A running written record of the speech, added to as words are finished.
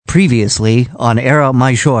Previously on Air Out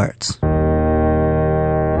My Shorts.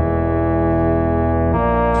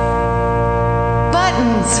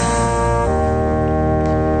 Buttons.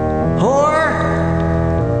 Whore.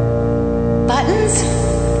 Buttons.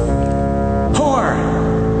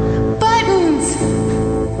 Whore. Buttons.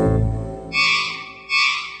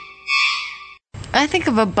 I think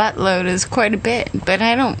of a buttload as quite a bit, but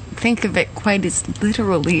I don't think of it quite as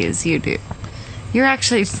literally as you do. You're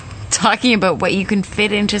actually talking about what you can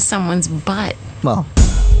fit into someone's butt. Well,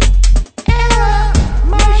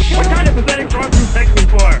 What kind of pathetic drugs you take me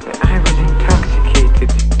for? I was intoxicated.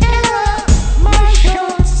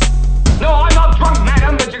 No, I'm not drunk,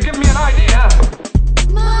 madam, but you give me an idea.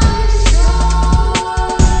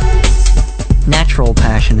 natural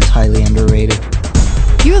passion is highly underrated.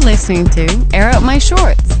 You're listening to Air Out My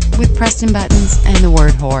Shorts with Preston Buttons and the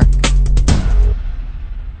word whore.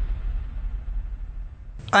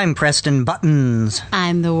 I'm Preston Buttons,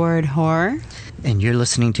 I'm the word whore. and you're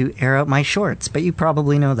listening to Air Out My Shorts, but you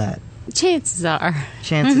probably know that. Chances are.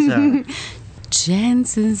 Chances are.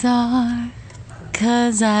 Chances are,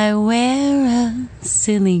 'cause I wear a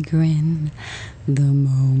silly grin the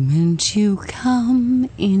moment you come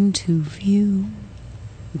into view.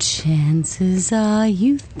 Chances are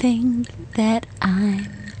you think that I'm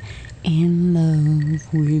in love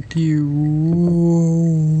with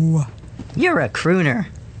you. You're a crooner.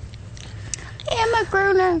 I am a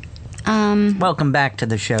crooner. Welcome back to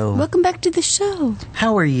the show. Welcome back to the show.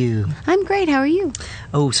 How are you? I'm great. How are you?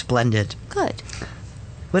 Oh, splendid. Good.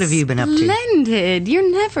 What have you been up to? Splendid. You're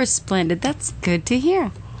never splendid. That's good to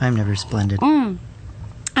hear. I'm never splendid.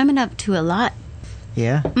 I've been up to a lot.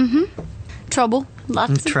 Yeah? Trouble.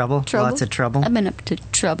 Lots of Trouble? Lots of trouble? I've been up to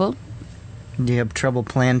trouble. Do you have trouble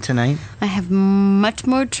planned tonight? I have much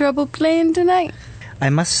more trouble playing tonight. I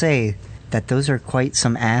must say that those are quite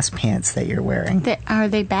some ass pants that you're wearing. Are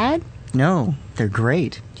they bad? No, they're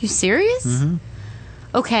great. You serious? Mm-hmm.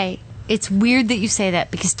 Okay, it's weird that you say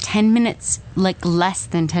that because 10 minutes, like less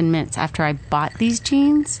than 10 minutes after I bought these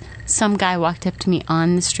jeans, some guy walked up to me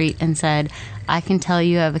on the street and said, I can tell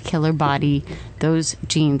you have a killer body. Those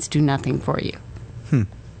jeans do nothing for you.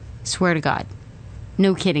 Swear to God.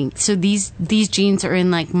 No kidding. So these jeans are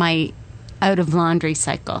in like my out of laundry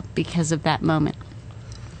cycle because of that moment.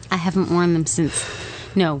 I haven't worn them since.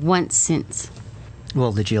 No, once since.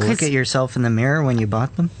 Well, did you look 'Cause- at yourself in the mirror when you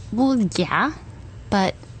bought them? Well, yeah,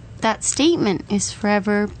 but that statement is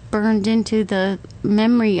forever burned into the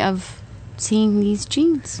memory of seeing these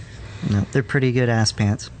jeans. No, they're pretty good ass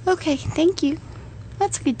pants. Okay, thank you.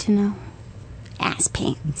 That's good to know. Ass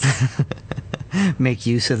pants. Make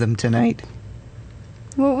use of them tonight.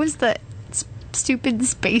 What was that stupid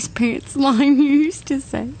space pants line you used to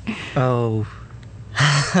say? Oh.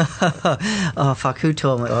 Oh, fuck, who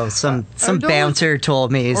told me? Oh, some those- bouncer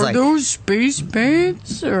told me. He's like, those space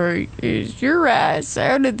pants, or is your ass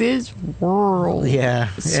out of this world? yeah,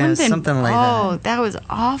 something like Oh, that was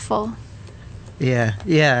awful. that.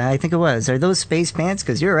 Yeah, I think it was. Are those space pants?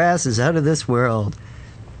 Because your ass is out of this world.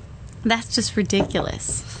 That's just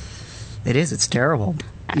ridiculous. It is, it's terrible.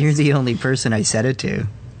 You're the only person I said it to.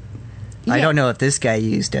 I Yeah. don't know if this guy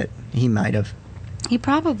used it. He might have. He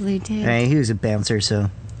probably did. He was a bouncer, so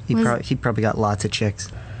he Was- probably got lots of chicks.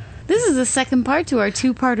 This is the second part to our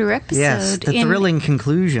two-parter episode. Yes, the thrilling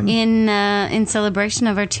conclusion. in celebration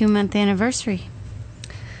of our 2-month anniversary.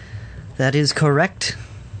 That is correct.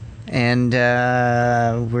 And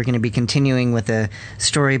we're going to be continuing with a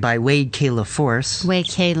story by Wade K. LaForce. Wade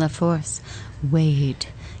K. LaForce. Wade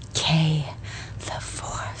K.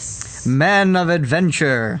 LaForce. Man of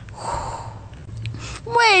Adventure.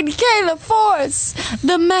 Wade K. LaForce,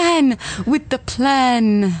 the man with the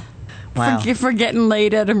plan. Wow. For getting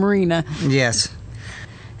laid at a marina. Yes.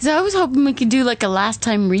 So I was hoping we could do like a last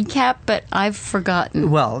time recap, but I've forgotten.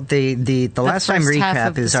 Well, the last time first half recap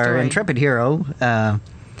of the is our story. intrepid hero.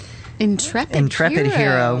 Intrepid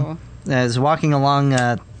hero is walking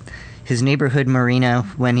along his neighborhood marina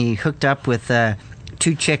when he hooked up with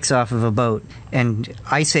 2 chicks off of a boat. And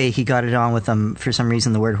I say he got it on with them. For some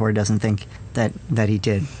reason, the word whore doesn't think that he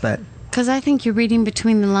did. But Because I think you're reading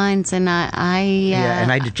between the lines, and yeah,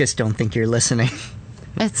 and I just don't think you're listening.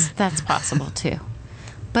 that's possible too.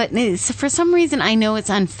 But for some reason, I know it's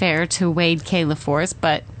unfair to Wade K. LaForce,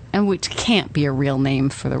 and which can't be a real name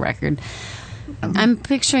for the record. I'm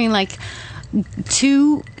picturing like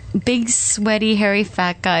 2 big, sweaty, hairy,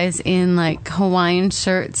 fat guys in like Hawaiian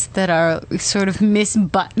shirts that are sort of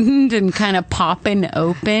misbuttoned and kind of popping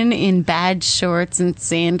open in bad shorts and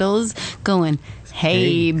sandals, going,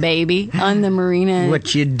 Hey, baby, on the marina.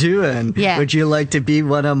 What you doing? Yeah. Would you like to be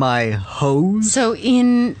one of my hoes? So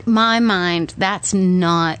in my mind, that's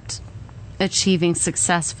not achieving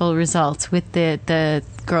successful results with the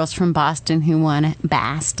girls from Boston who want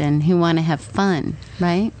to have fun,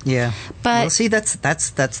 right? Yeah. But- well, see, that's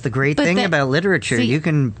the great but thing that- about literature. see-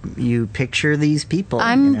 you picture these people.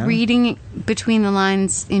 I'm you know? reading between the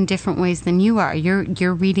lines in different ways than you are.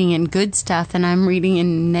 You're reading in good stuff, and I'm reading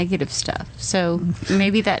in negative stuff. So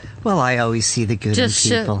maybe that Well, I always see the good just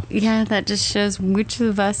in people. that just shows which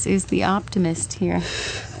of us is the optimist here.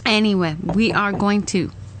 Anyway, we are going to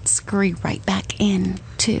scurry right back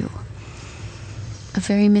into A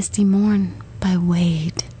Very Misty Morn by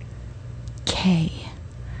Wade K.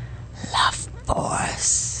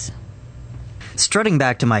 LaForce. Strutting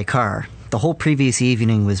back to my car, the whole previous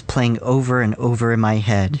evening was playing over and over in my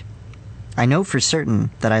head. I know for certain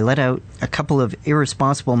that I let out a couple of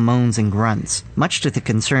irresponsible moans and grunts, much to the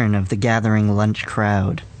concern of the gathering lunch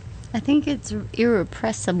crowd. I think it's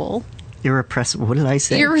irrepressible. Irrepressible. What did I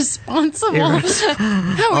say? Irresponsible.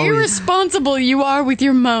 How irresponsible you are with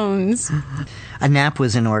your moans. A nap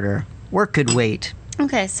was in order. Work could wait.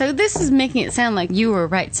 Okay, so this is making it sound like you were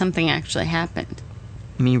right. Something actually happened.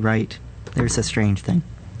 Me right. There's a strange thing.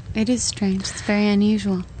 It is strange. It's very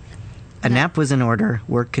unusual. A nap was in order.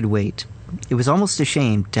 Work could wait. It was almost a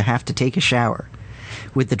shame to have to take a shower.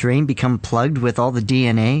 Would the drain become plugged with all the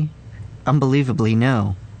DNA? Unbelievably,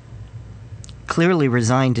 no. Clearly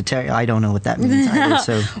resigned to I don't know what that means either,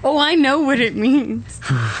 so... Oh, I know what it means.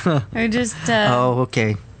 I just... Oh,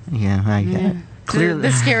 okay. Yeah, I get it. Clearly...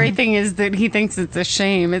 The scary thing is that he thinks it's a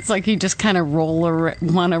shame. It's like he just kind of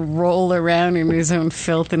want to roll around in his own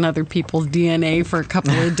filth and other people's DNA for a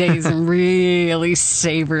couple of days and really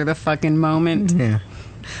savor the fucking moment. Yeah.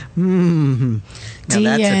 Mm-hmm. Now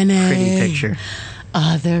that's a pretty picture.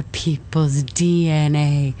 Other people's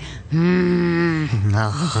DNA. Ew.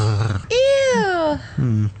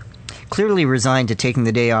 Clearly resigned to taking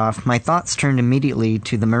the day off, my thoughts turned immediately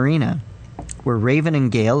to the marina. Were Raven and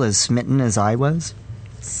Gale as smitten as I was?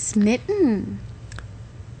 Smitten.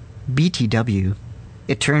 BTW.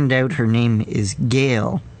 It turned out her name is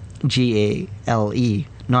Gale, Gale,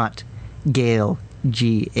 not Gale,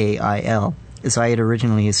 Gail, as I had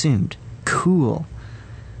originally assumed. Cool.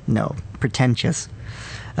 No, pretentious.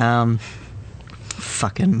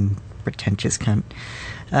 Fucking pretentious cunt.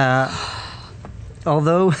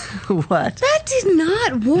 Although, what? That did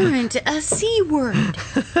not warrant a C word.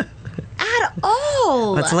 At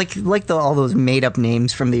all. It's like all those made-up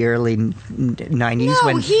names from the early 90s. No,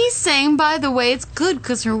 when he's saying, by the way, it's good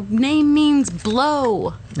because her name means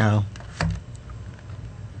blow. No.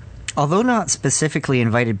 Although not specifically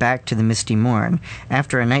invited back to the Misty Morn,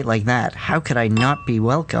 after a night like that, how could I not be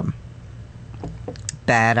welcome?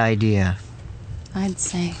 Bad idea. I'd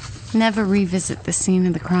say. Never revisit the scene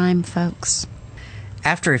of the crime, folks.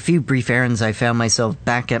 After a few brief errands, I found myself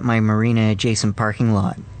back at my marina-adjacent parking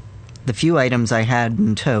lot. The few items I had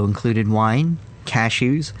in tow included wine,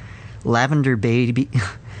 cashews, lavender baby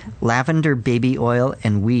oil,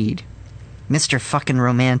 and weed. Mr. fucking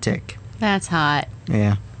romantic. That's hot.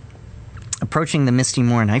 Yeah. Approaching the Misty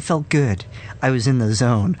Morn, I felt good. I was in the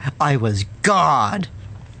zone. I was God.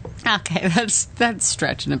 Okay, that's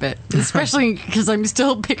stretching a bit. Especially because I'm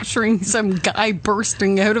still picturing some guy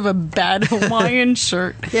bursting out of a bad Hawaiian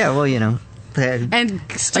shirt. Yeah, well, you know. And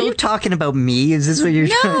Are still... you talking about me? Is this what you're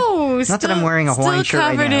No! Not that I'm wearing a Hawaiian shirt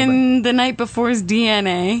right now. Still covered in the night before's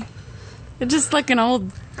DNA. Just like an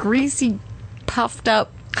old greasy, puffed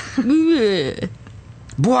up... Ugh.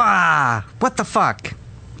 Bwah! What the fuck?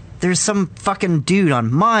 There's some fucking dude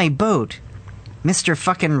on my boat. Mr.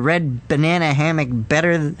 fucking Red Banana Hammock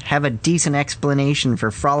better have a decent explanation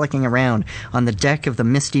for frolicking around on the deck of the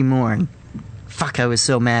Misty Morn. Fuck, I was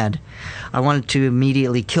so mad. I wanted to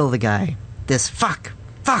immediately kill the guy. This fuck!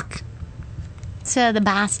 So the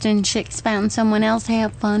Boston chicks found someone else to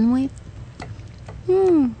have fun with?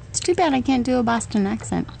 It's too bad I can't do a Boston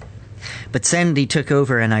accent. But sanity took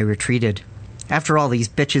over and I retreated. After all, these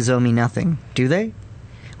bitches owe me nothing, do they?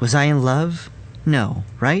 Was I in love? No,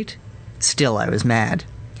 right? Still, I was mad.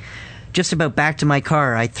 Just about back to my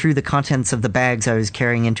car, I threw the contents of the bags I was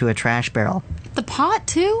carrying into a trash barrel. The pot,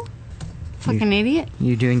 too? Fucking idiot.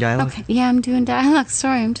 You doing dialogue? Okay, yeah, I'm doing dialogue.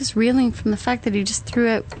 Sorry, I'm just reeling from the fact that he just threw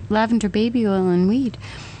out lavender baby oil and weed.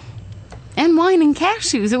 And wine and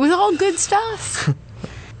cashews. It was all good stuff.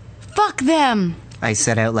 Fuck them. I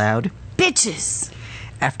said out loud. Bitches.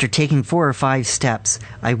 After taking 4 or 5 steps,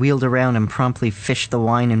 I wheeled around and promptly fished the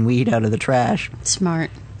wine and weed out of the trash. Smart.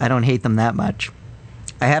 I don't hate them that much.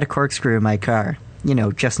 I had a corkscrew in my car, you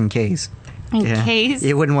know, just in case. In case.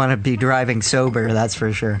 You wouldn't want to be driving sober, that's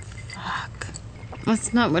for sure.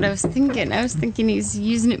 That's not what I was thinking. I was thinking he's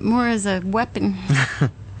using it more as a weapon.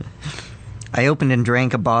 I opened and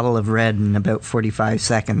drank a bottle of red in about 45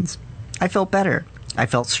 seconds. I felt better. I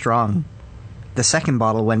felt strong. The second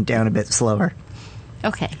bottle went down a bit slower.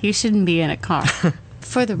 Okay, you shouldn't be in a car.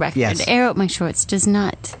 For the record, Yes. Air Out My Shorts does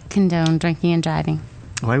not condone drinking and driving.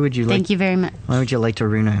 Why would you Thank you very much. Why would you like to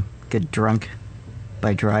ruin a good drunk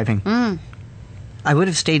by driving? I would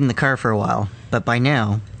have stayed in the car for a while, but by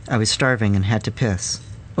now, I was starving and had to piss.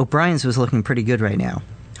 O'Brien's was looking pretty good right now.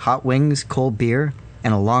 Hot wings, cold beer,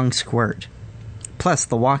 and a long squirt. Plus,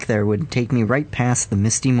 the walk there would take me right past the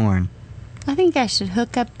misty morn. I think I should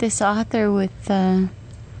hook up this author with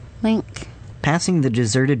Link. Passing the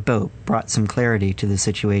deserted boat brought some clarity to the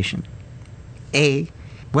situation. A,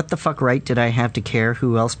 what the fuck right did I have to care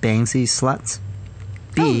who else bangs these sluts?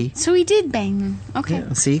 B, So he did bang them. Okay.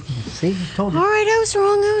 see, told you. All right, I was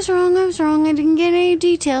wrong. I didn't get any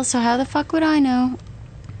details, so how the fuck would I know?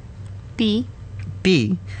 B,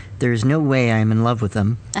 B, there is no way I am in love with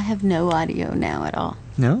them. I have no audio now at all.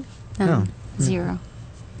 No? No. Zero.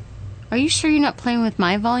 Are you sure you're not playing with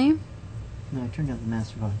my volume? No, I turned down the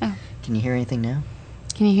master volume. Oh. Can you hear anything now?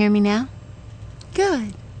 Can you hear me now?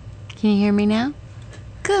 Good. Can you hear me now?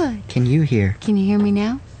 Good. Can you hear? Can you hear me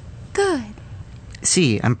now? Good.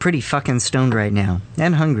 See, I'm pretty fucking stoned right now,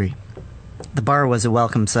 and hungry. The bar was a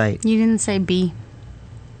welcome sight. You didn't say B.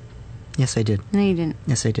 Yes, I did. No, you didn't.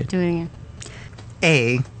 Yes, I did. Do it again.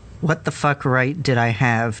 A, what the fuck right did I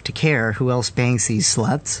have to care who else bangs these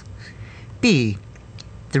sluts? B,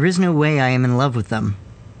 there is no way I am in love with them.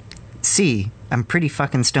 C, I'm pretty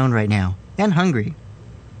fucking stoned right now, and hungry.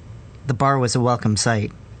 The bar was a welcome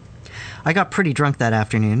sight. I got pretty drunk that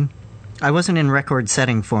afternoon. I wasn't in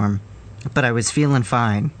record-setting form, but I was feeling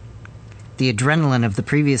fine. The adrenaline of the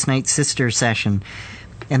previous night's sister session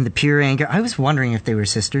and the pure anger... I was wondering if they were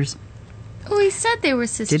sisters. Oh, he said they were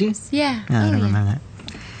sisters. Did he? Yeah. I don't remember that.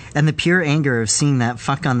 And the pure anger of seeing that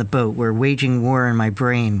fuck on the boat were waging war in my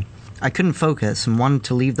brain. I couldn't focus and wanted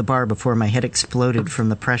to leave the bar before my head exploded from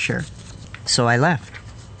the pressure. So I left.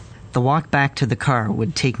 The walk back to the car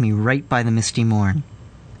would take me right by the misty morn.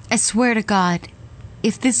 I swear to God,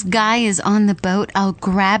 if this guy is on the boat, I'll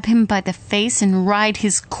grab him by the face and ride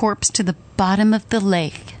his corpse to the bottom of the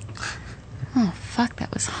lake. Oh, fuck,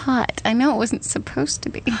 that was hot. I know it wasn't supposed to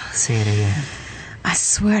be. Say it again. I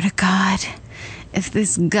swear to God, if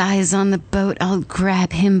this guy is on the boat, I'll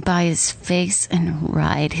grab him by his face and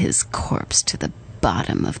ride his corpse to the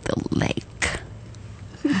bottom of the lake.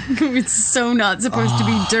 It's so not supposed to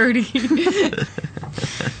be dirty.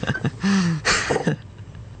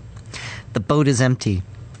 The boat is empty.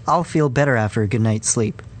 I'll feel better after a good night's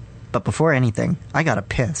sleep. But before anything, I gotta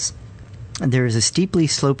piss. There is a steeply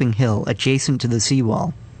sloping hill adjacent to the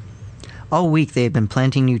seawall. All week they have been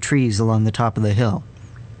planting new trees along the top of the hill.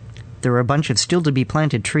 There are a bunch of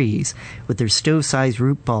still-to-be-planted trees with their stove-sized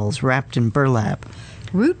root balls wrapped in burlap.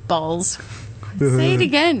 Root balls. Say it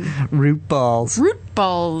again. Root balls. Root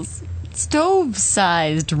balls.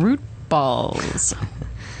 Stove-sized root balls.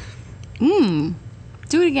 Do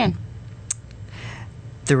it again.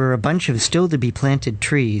 There were a bunch of still-to-be-planted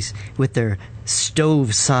trees with their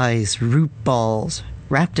stove-sized root balls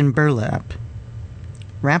wrapped in burlap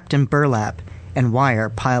and wire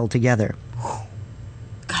piled together.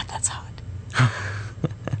 God, that's hot.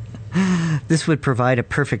 This would provide a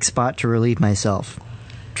perfect spot to relieve myself.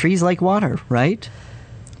 Trees like water, right?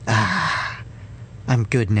 I'm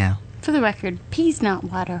good now. For the record, pea's not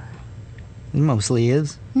water. It mostly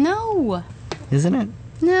is, No. isn't it?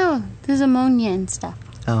 No, there's ammonia and stuff.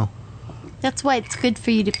 Oh. That's why it's good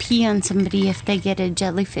for you to pee on somebody if they get a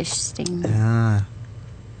jellyfish sting. I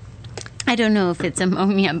don't know if it's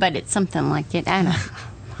ammonia, but it's something like it. I'm not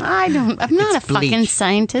It's a fucking bleach.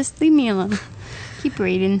 scientist. Leave me alone. Keep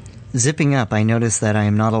reading. Zipping up, I notice that I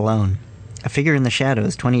am not alone. A figure in the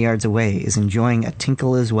shadows 20 yards away is enjoying a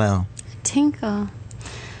tinkle as well. Tinkle.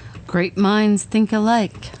 Great minds think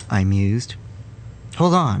alike. I mused.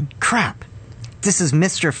 Hold on. Crap! This is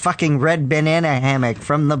Mr. fucking Red Banana Hammock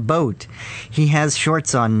from the boat. He has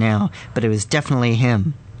shorts on now, but it was definitely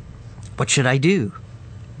him. What should I do?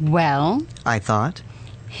 Well, I thought.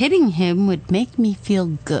 hitting him would make me feel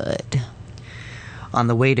good. On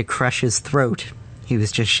the way to crush his throat, he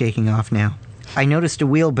was just shaking off now. I noticed a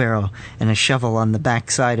wheelbarrow and a shovel on the back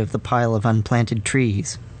side of the pile of unplanted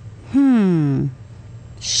trees.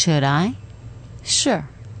 Should I? Sure.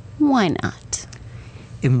 Why not?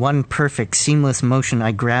 In one perfect, seamless motion,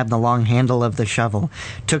 I grabbed the long handle of the shovel,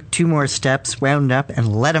 took 2 more steps, wound up,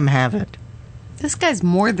 and let him have it. This guy's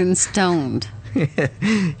more than stoned.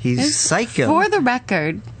 He's psycho. For the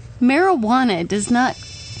record, marijuana does not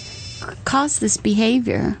cause this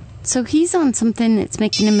behavior. So he's on something that's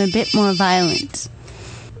making him a bit more violent.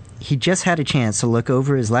 He just had a chance to look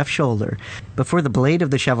over his left shoulder before the blade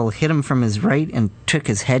of the shovel hit him from his right and took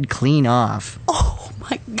his head clean off. Oh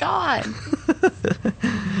my God.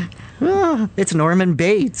 It's Norman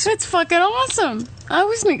Bates. That's fucking awesome. I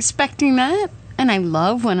wasn't expecting that. And I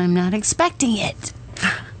love when I'm not expecting it.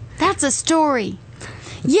 That's a story.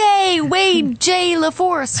 Yay, Wade J.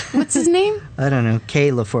 LaForce. What's his name? I don't know.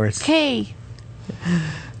 Kay LaForce. K.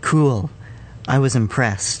 Cool. I was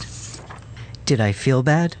impressed. Did I feel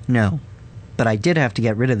bad? No. But I did have to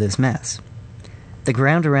get rid of this mess. The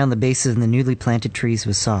ground around the bases of the newly planted trees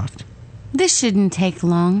was soft. This shouldn't take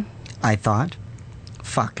long. I thought.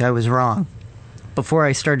 Fuck, I was wrong. Before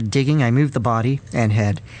I started digging, I moved the body and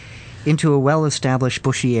head into a well-established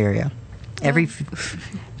bushy area.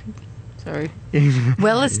 Sorry.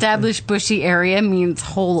 Well-established bushy area means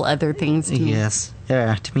whole other things to me. Yes.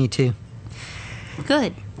 Yeah, to me too.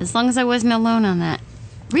 Good. As long as I wasn't alone on that.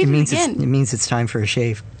 Read it again. It means it's time for a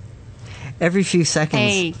shave. Every few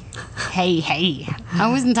seconds... Hey. I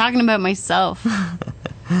wasn't talking about myself.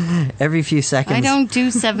 Every few seconds... I don't do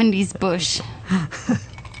 70s bush.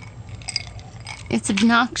 It's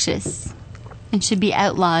obnoxious and should be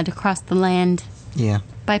outlawed across the land. Yeah.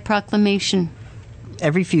 By proclamation.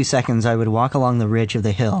 Every few seconds I would walk along the ridge of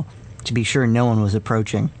the hill to be sure no one was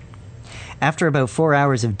approaching. After about 4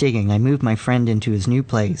 hours of digging, I moved my friend into his new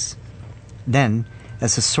place. Then,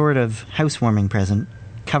 as a sort of housewarming present,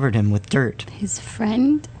 covered him with dirt. His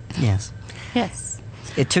friend? Yes. Yes.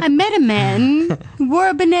 It took... I met a man who wore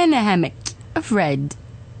a banana hammock of red.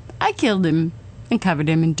 I killed him and covered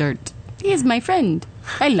him in dirt. He is my friend.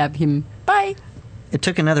 I love him. Bye. It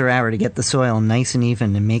took another hour to get the soil nice and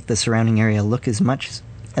even and make the surrounding area look as much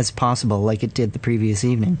as possible like it did the previous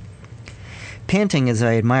evening. Panting as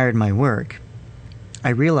I admired my work, I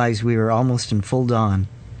realized we were almost in full dawn.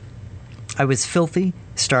 I was filthy,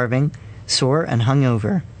 starving, sore, and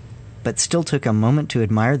hungover, but still took a moment to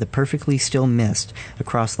admire the perfectly still mist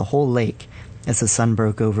across the whole lake as the sun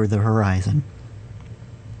broke over the horizon.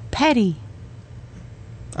 Petty.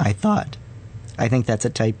 I thought. I think that's a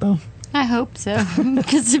typo. I hope so,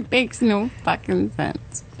 because it makes no fucking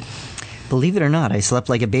sense. Believe it or not, I slept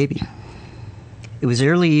like a baby. It was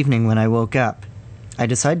early evening when I woke up. I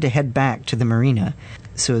decided to head back to the marina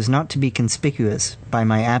so as not to be conspicuous by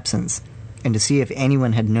my absence and to see if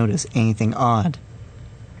anyone had noticed anything odd.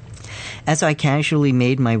 As I casually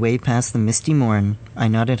made my way past the misty morn, I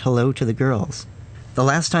nodded hello to the girls. The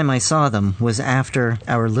last time I saw them was after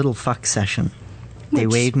our little fuck session. They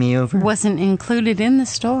waved me over. Wasn't included in the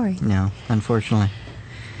story. No, unfortunately.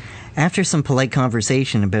 After some polite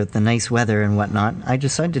conversation about the nice weather and whatnot, I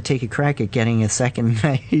decided to take a crack at getting a second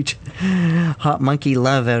night hot monkey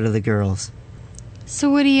love out of the girls. So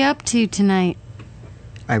what are you up to tonight?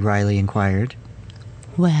 I wryly inquired.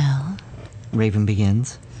 Well, Raven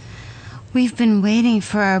begins. We've been waiting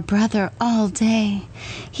for our brother all day.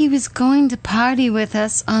 He was going to party with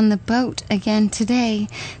us on the boat again today,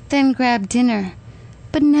 then grab dinner,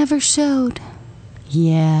 but never showed.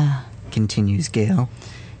 Yeah, continues Gail.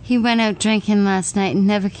 He went out drinking last night and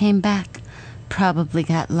never came back. Probably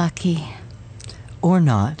got lucky. Or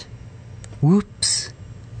not. Whoops.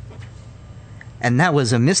 And that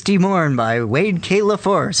was A Misty Morn by Wade K.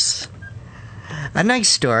 LaForce. A nice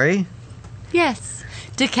story. Yes.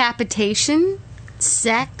 Decapitation,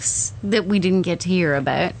 sex that we didn't get to hear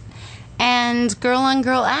about, and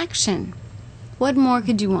girl-on-girl action. What more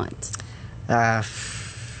could you want? I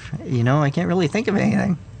can't really think of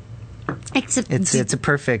anything. Except it's a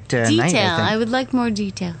perfect detail. night, I think. I would like more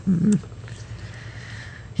detail. Mm-hmm.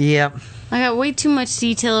 Yep. I got way too much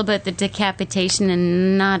detail about the decapitation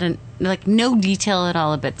and no detail at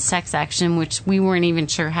all about the sex action, which we weren't even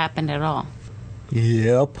sure happened at all.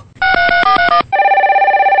 Yep.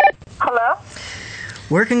 Hello?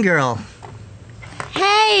 Working girl.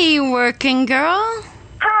 Hey, working girl.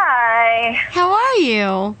 Hi. How are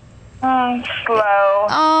you? Slow.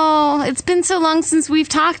 Oh, it's been so long since we've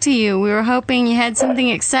talked to you. We were hoping you had something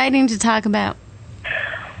exciting to talk about.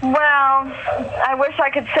 Well, I wish I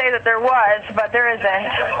could say that there was, but there isn't.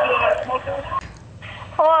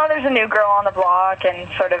 Well, there's a new girl on the block, and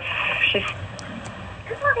she's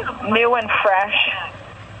new and fresh.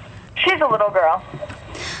 She's a little girl.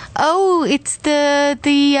 Oh, it's the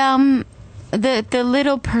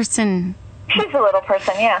little person. She's a little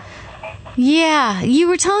person, yeah. Yeah, you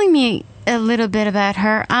were telling me a little bit about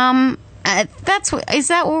her. Is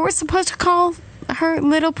that what we're supposed to call her,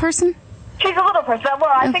 little person? She's a little person.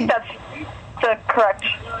 Well, I think that's the correct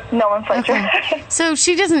nomenclature. Okay. So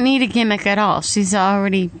she doesn't need a gimmick at all. She's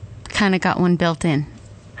already kind of got one built in.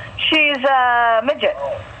 She's a midget.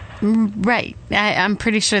 Right. I'm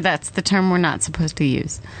pretty sure that's the term we're not supposed to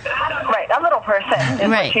use. Right, a little person is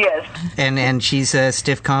Right. what she is. And she's a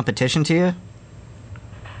stiff competition to you?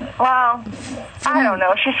 Well, I don't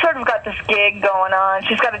know. She's sort of got this gig going on.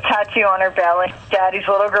 She's got a tattoo on her belly. Daddy's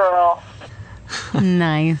little girl.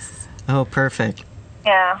 Nice. Oh, perfect.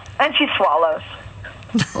 Yeah, and she swallows.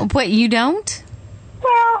 What, you don't?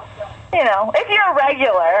 Well, you know, if you're a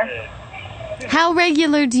regular, How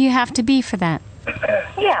regular do you have to be for that?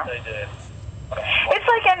 yeah. It's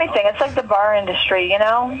like anything. It's like the bar industry, you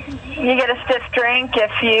know? You get a stiff drink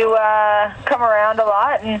if you come around a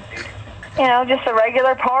lot, and, you know, just a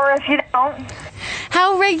regular pour if you don't.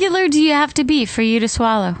 How regular do you have to be for you to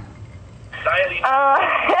swallow?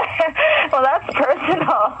 Well, that's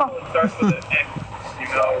personal.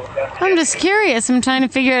 I'm just curious. I'm trying to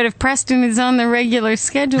figure out if Preston is on the regular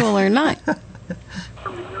schedule or not.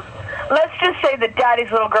 Let's just say that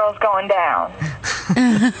Daddy's little girl's going down.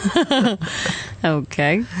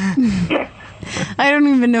 Okay. I don't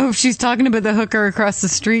even know if she's talking about the hooker across the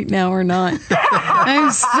street now or not.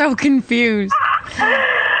 I'm so confused.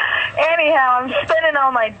 Anyhow, I'm spending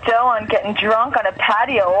all my dough on getting drunk on a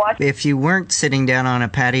patio watching. If you weren't sitting down on a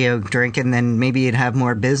patio drinking, then maybe you'd have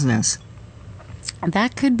more business.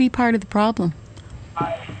 That could be part of the problem.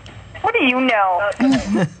 What do you know?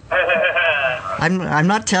 I'm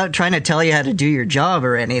not trying to tell you how to do your job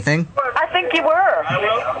or anything. I think you were.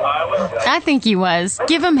 I think he was.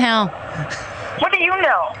 Give him hell. What do you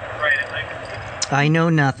know? I know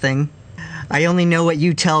nothing. I only know what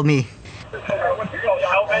you tell me.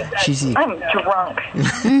 I'm drunk.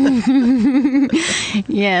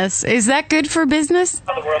 Yes. Is that good for business?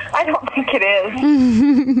 I don't think it is.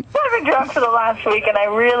 I've been drunk for the last week, and I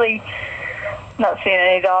really not seeing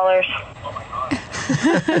any dollars.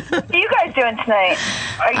 What are you guys doing tonight?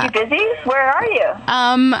 Are you busy? Where are you?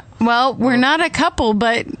 Well, we're not a couple,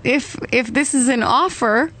 but if this is an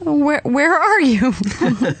offer, where are you?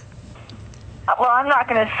 Well, I'm not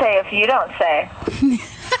going to say if you don't say.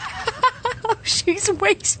 She's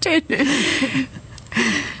wasted.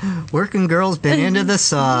 Working girl's been into the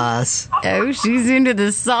sauce. Oh, she's into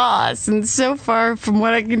the sauce, and so far, from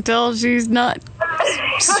what I can tell, she's not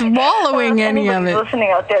swallowing any of Anybody it.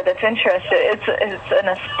 listening out there that's interested, it's an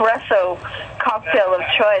espresso cocktail of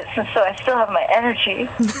choice, and so I still have my energy.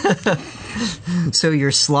 So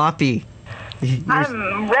you're sloppy.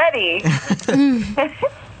 I'm ready.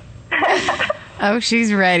 Oh,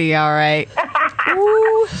 she's ready, all right.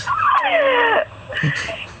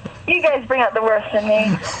 You guys bring out the worst in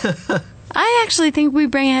me. I actually think we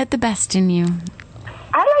bring out the best in you.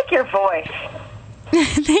 I like your voice.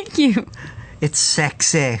 Thank you. It's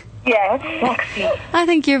sexy. Yeah, it's sexy. I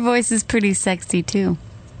think your voice is pretty sexy, too.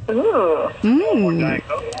 Ooh.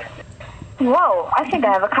 Whoa, I think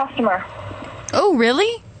I have a customer. Oh,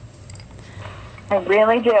 really? I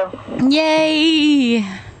really do. Yay!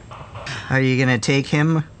 Are you going to take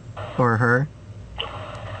him or her?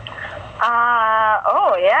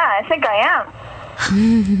 Oh, yeah, I think I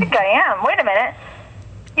am. Wait a minute.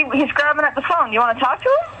 He's grabbing at the phone. You want to talk to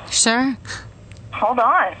him? Sure. Hold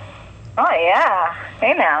on. Oh, yeah.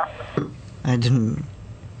 Hey, now. I didn't.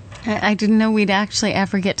 I didn't know we'd actually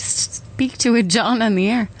ever get to speak to a John on the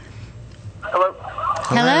air. Hello?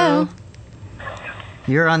 Hello?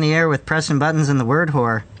 You're on the air with Preston Buttons and the Word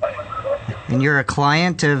Whore. And you're a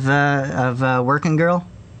client of Working Girl?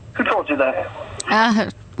 Who told you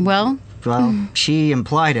that? Well, Well, she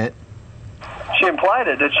implied it. She implied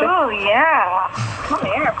it, did she? Oh, yeah. Come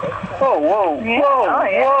here. Whoa, whoa, Yeah. whoa, Oh,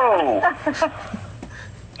 yeah. whoa.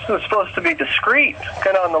 She was supposed to be discreet,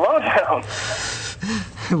 kind of on the lowdown.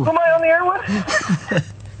 Who am I on the air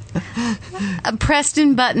with?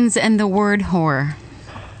 Preston Buttons and the Word Whore.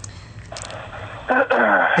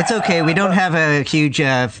 It's okay. We don't have a huge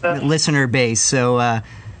listener base, so,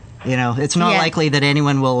 it's not Yeah. likely that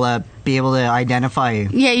anyone will be able to identify you.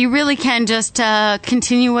 Yeah, you really can just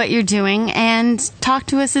continue what you're doing and talk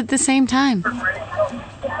to us at the same time.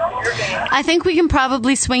 I think we can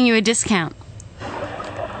probably swing you a discount.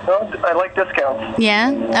 Well, I like discounts. Yeah?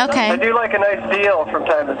 I Okay. do like a nice deal from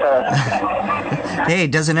time to time. Hey,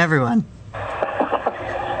 doesn't everyone?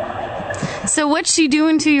 So what's she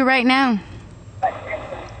doing to you right now?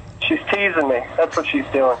 She's teasing me. That's what she's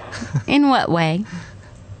doing. In what way?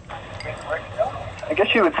 I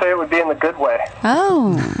guess you would say it would be in the good way.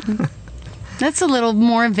 Oh. That's a little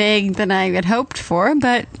more vague than I had hoped for,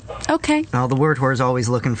 but okay. Well, the Word Whore's always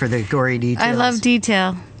looking for the gory details. I love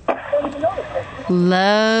detail.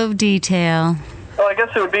 Love detail. Well, I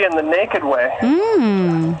guess it would be in the naked way.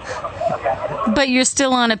 But you're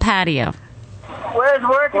still on a patio. Where's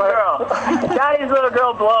working girl? Daddy's little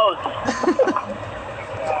girl blows.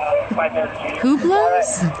 Who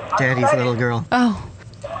blows? Daddy's little girl. Oh,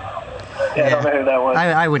 Yeah, I don't know who that was.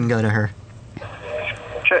 I wouldn't go to her.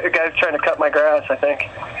 The guy's trying to cut my grass, I think.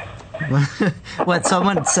 What,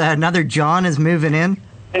 another John is moving in?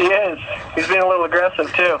 He is. He's being a little aggressive,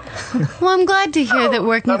 too. well, I'm glad to hear that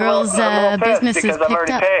Working Girls I'm a little pissed business is because I've picked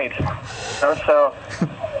already up. paid. So,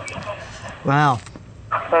 Wow.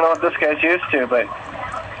 I don't know what this guy's used to, but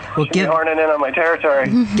Well, he's horning in on my territory.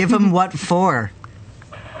 give him what for?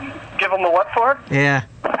 Give him the what for? Yeah.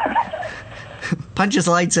 Punch his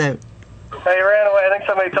lights out. He ran away. I think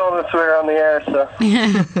somebody told him that we were on the air, so.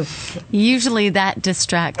 Usually that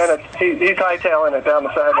distracts. And he's hightailing it down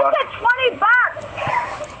the sidewalk. $20.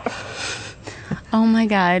 Oh my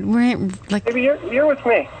God, we're like. Maybe you're with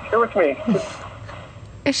me. You're with me.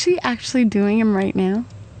 Is she actually doing him right now?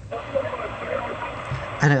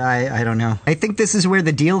 I don't know. I think this is where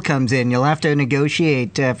the deal comes in. You'll have to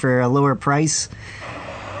negotiate for a lower price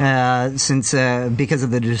because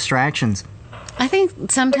of the distractions. I think I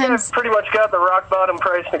think sometimes. I've pretty much got the rock bottom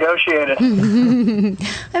price negotiated.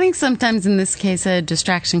 I think sometimes in this case, a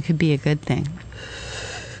distraction could be a good thing.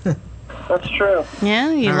 That's true.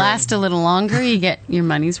 Yeah, you All last a little longer, you get your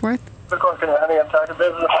money's worth. Look, honey, I'm talking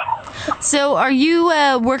business. So, are you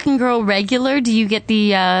a Working Girl regular? Do you get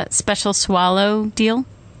the special swallow deal?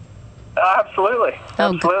 Absolutely.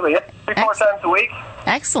 Oh, Absolutely. Yeah. 3-4 times a week.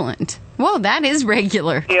 Excellent. Whoa, that is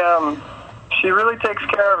regular. She really takes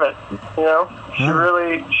care of it. You know, she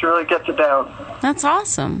really gets it down. That's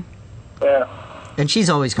awesome. Yeah. And she's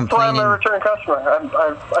always That's why I'm complaining. a return customer.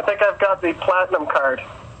 I think I've got the platinum card.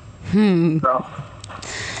 So,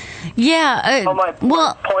 Yeah. all my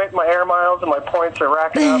my air miles and my points are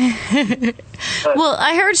racking up. Well,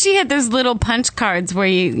 I heard she had those little punch cards where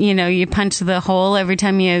you punch the hole every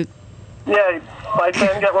time you. Yeah, buy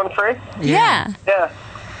 10 get one free. Yeah. Yeah.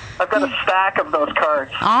 I've got a stack of those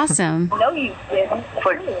cards. Awesome. No, you didn't. It's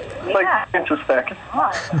like it's a stack.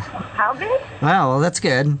 How big? Wow, well, that's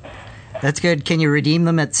good. That's good. Can you redeem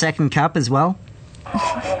them at Second Cup as well?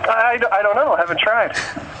 I don't know. I haven't tried.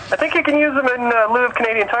 I think you can use them in lieu of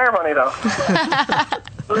Canadian Tire money, though.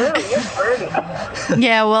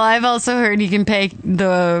 Yeah, well, I've also heard you can pay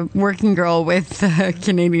the Working Girl with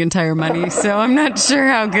Canadian Tire money, so I'm not sure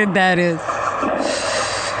how good that is.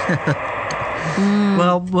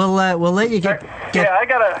 Well, we'll let you get. Yeah, I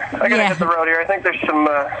gotta hit the road here. I think there's some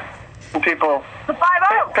people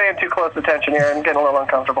paying too close attention here and getting a little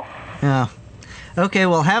uncomfortable. Yeah. Okay.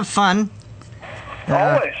 Well, have fun.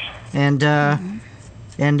 Always. And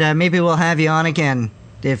maybe we'll have you on again.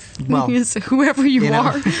 If Yes, whoever you know.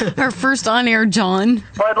 are, our first on-air John.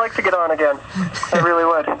 Well, I'd like to get on again. I really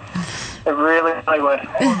would. I really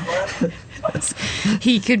would.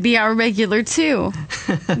 He could be our regular too.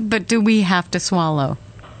 But do we have to swallow?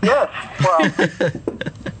 Yes. Well,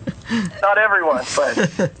 not everyone,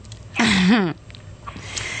 but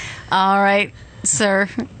All right, sir,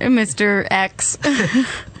 Mr. X.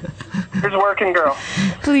 here's Working Girl.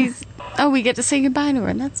 Please. Oh, we get to say goodbye to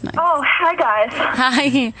her. That's nice. Oh, hi, guys.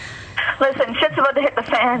 Hi. Listen, shit's about to hit the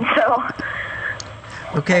fan, so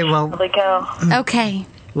okay. Well, we go. Okay.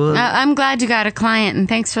 well I'm glad you got a client, and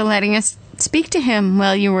thanks for letting us speak to him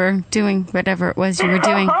while you were doing whatever it was you were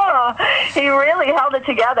doing. Oh, he really held it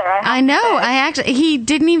together. I know. He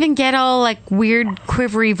didn't even get all like weird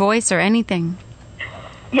quivery voice or anything.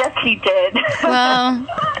 Yes, he did. Well,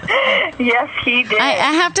 yes, he did.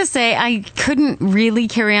 I have to say I couldn't really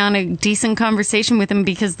carry on a decent conversation with him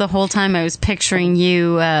because the whole time I was picturing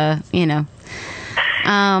you, at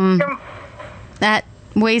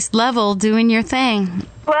waist level doing your thing.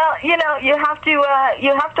 Well, you have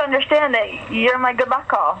to understand that you're my good luck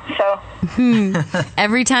call. So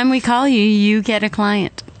Every time we call you, you get a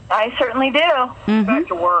client. I certainly do. Back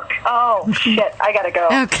to work. Oh shit! I gotta go.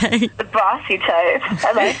 Okay. The bossy type.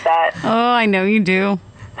 I like that. Oh, I know you do.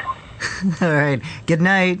 all right. Good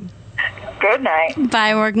night. Good night.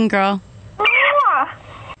 Bye, Working Girl. Mwah.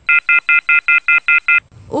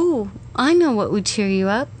 Ooh, I know what would cheer you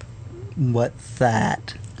up. What's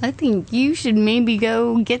that? I think you should maybe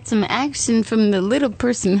go get some action from the little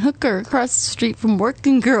person hooker across the street from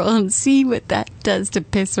Working Girl and see what that does to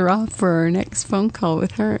piss her off for our next phone call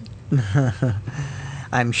with her.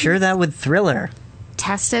 I'm sure that would thrill her.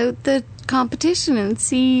 Test out the competition and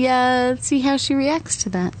see how she reacts to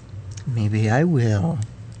that. Maybe I will.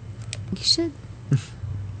 You should.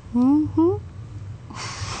 Mm-hmm.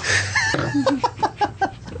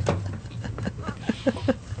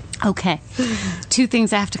 Okay. 2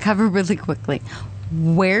 things I have to cover really quickly.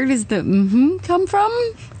 where does the come from?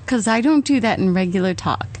 Because I don't do that in regular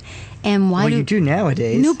talk. And why Well, you do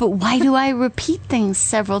nowadays. No, but why do I repeat things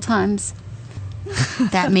several times?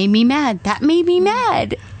 That made me mad. That made me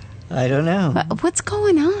mad. I don't know. What's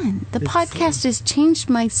going on? The podcast has changed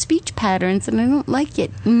my speech patterns, and I don't like it.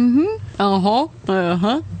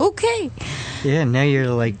 Okay. Yeah, now you're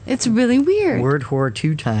like It's really weird. word whore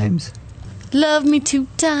 2 times. Love me 2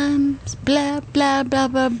 times. Blah, blah, blah,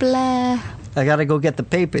 blah, blah. I gotta go get the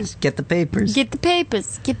papers. Get the papers. Get the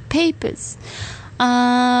papers. Get papers.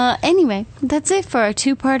 Anyway, that's it for our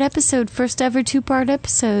 2-part episode. First ever 2-part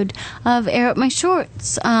episode of Air Up My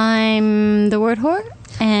Shorts. I'm the Word Whore,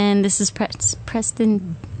 and this is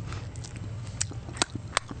Preston.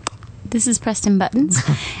 This is Preston Buttons.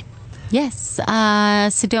 Yes,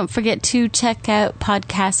 so don't forget to check out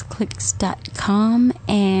podcastclicks.com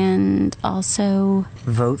and also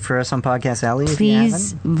Vote for us on Podcast Alley if you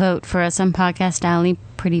please haven't. vote for us on Podcast Alley.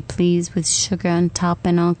 Pretty please, with sugar on top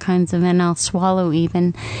and all kinds of, and I'll swallow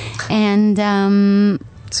even. And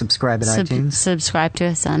Subscribe at iTunes. subscribe to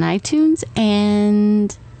us on iTunes.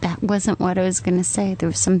 And that wasn't what I was going to say. There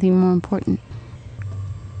was something more important.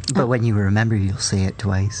 But when you remember, you'll say it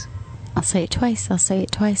twice. I'll say it twice. I'll say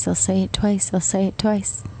it twice. I'll say it twice. I'll say it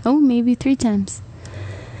twice. Oh, maybe 3 times.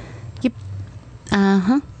 Yep.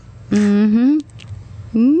 Uh-huh. Mm-hmm.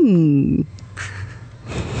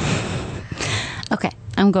 Okay,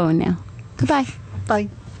 I'm going now. Goodbye. Bye.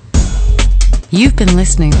 You've been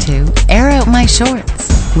listening to Air Out My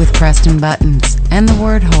Shorts with Preston Buttons and the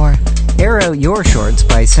Word Whore. Air out your shorts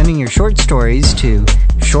by sending your short stories to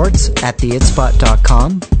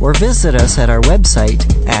shorts@theitspot.com or visit us at our website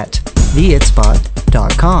at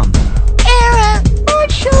theitspot.com.